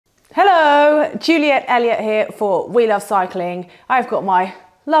Hello, Juliet Elliott here for We Love Cycling. I've got my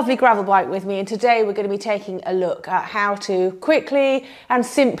lovely gravel bike with me, and today we're going to be taking a look at how to quickly and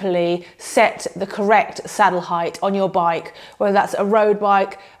simply set the correct saddle height on your bike, whether that's a road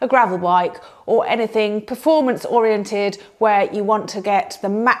bike, a gravel bike, or anything performance oriented where you want to get the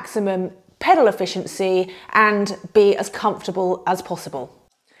maximum pedal efficiency and be as comfortable as possible.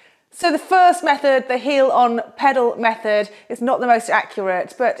 So the first method, the heel on pedal method, is not the most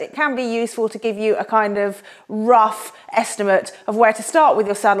accurate, but it can be useful to give you a kind of rough estimate of where to start with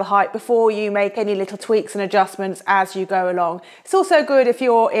your saddle height before you make any little tweaks and adjustments as you go along. It's also good if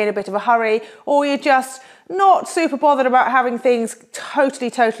you're in a bit of a hurry or you're just not super bothered about having things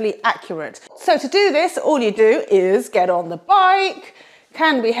totally accurate. So to do this, all you do is get on the bike.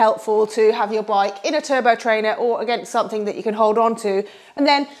 Can be helpful to have your bike in a turbo trainer or against something that you can hold on to, and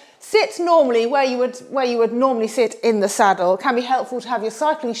then sit normally where you would normally sit in the saddle. It can be helpful to have your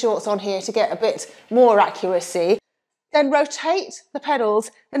cycling shorts on here to get a bit more accuracy. Then rotate the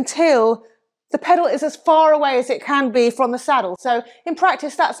pedals until the pedal is as far away as it can be from the saddle. So in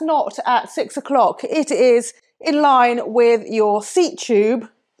practice, that's not at 6 o'clock. It is in line with your seat tube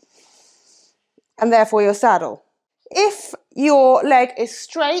and therefore your saddle. If your leg is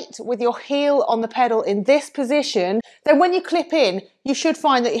straight with your heel on the pedal in this position, then when you clip in, you should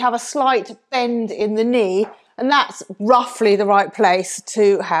find that you have a slight bend in the knee, and that's roughly the right place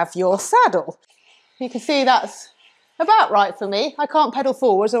to have your saddle. You can see that's about right for me. I can't pedal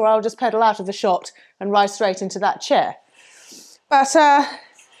forwards or I'll just pedal out of the shot and ride straight into that chair. But that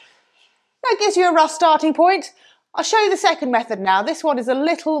gives you a rough starting point. I'll show you the second method now. This one is a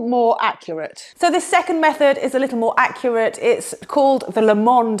little more accurate. So this second method is a little more accurate. It's called the Le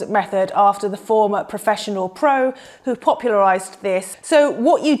Monde method after the former professional pro who popularised this. So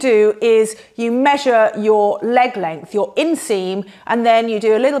what you do is you measure your leg length, your inseam, and then you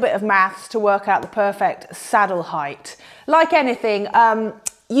do a little bit of maths to work out the perfect saddle height. Like anything,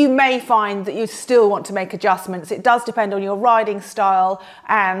 you may find that you still want to make adjustments. It does depend on your riding style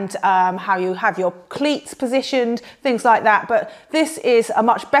and how you have your cleats positioned, things like that. But this is a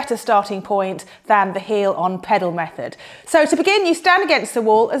much better starting point than the heel on pedal method. So to begin, you stand against the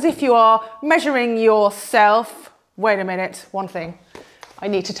wall as if you are measuring yourself. Wait a minute, one thing. I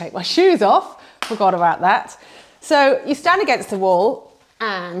need to take my shoes off. Forgot about that. So you stand against the wall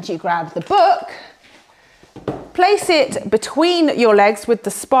and you grab the book. Place it between your legs with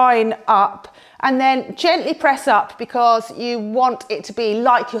the spine up, and then gently press up because you want it to be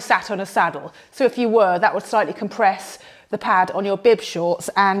like you're sat on a saddle. So if you were, that would slightly compress the pad on your bib shorts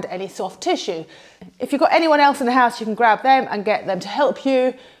and any soft tissue. If you've got anyone else in the house, you can grab them and get them to help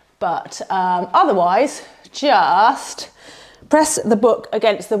you. But otherwise, just press the book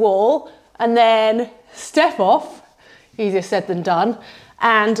against the wall and then step off, easier said than done,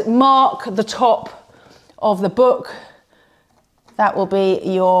 and mark the top of the book. That will be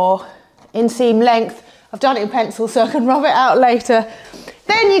your inseam length. I've done it in pencil so I can rub it out later.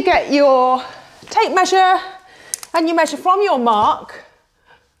 Then you get your tape measure and you measure from your mark.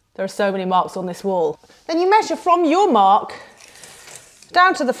 There are so many marks on this wall. Then you measure from your mark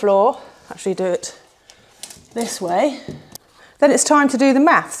down to the floor. Actually do it this way. Then it's time to do the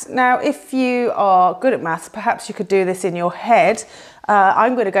maths. Now, if you are good at maths, perhaps you could do this in your head.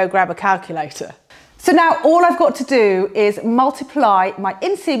 I'm going to go grab a calculator. So now all I've got to do is multiply my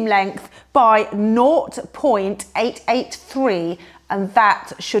inseam length by 0.883, and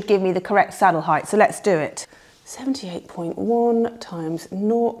that should give me the correct saddle height. So let's do it. 78.1 times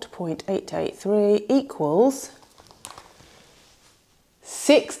 0.883 equals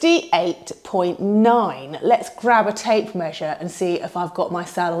 68.9. Let's grab a tape measure and see if I've got my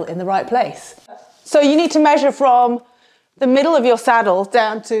saddle in the right place. So you need to measure from the middle of your saddle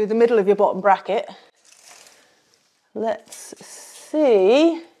down to the middle of your bottom bracket. Let's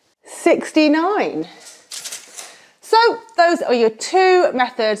see, 69. So those are your two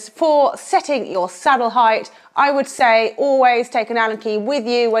methods for setting your saddle height. I would say always take an Allen key with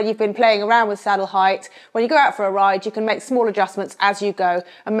you when you've been playing around with saddle height. When you go out for a ride, you can make small adjustments as you go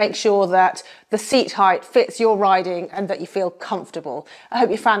and make sure that the seat height fits your riding and that you feel comfortable. I hope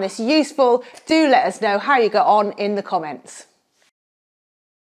you found this useful. Do let us know how you got on in the comments.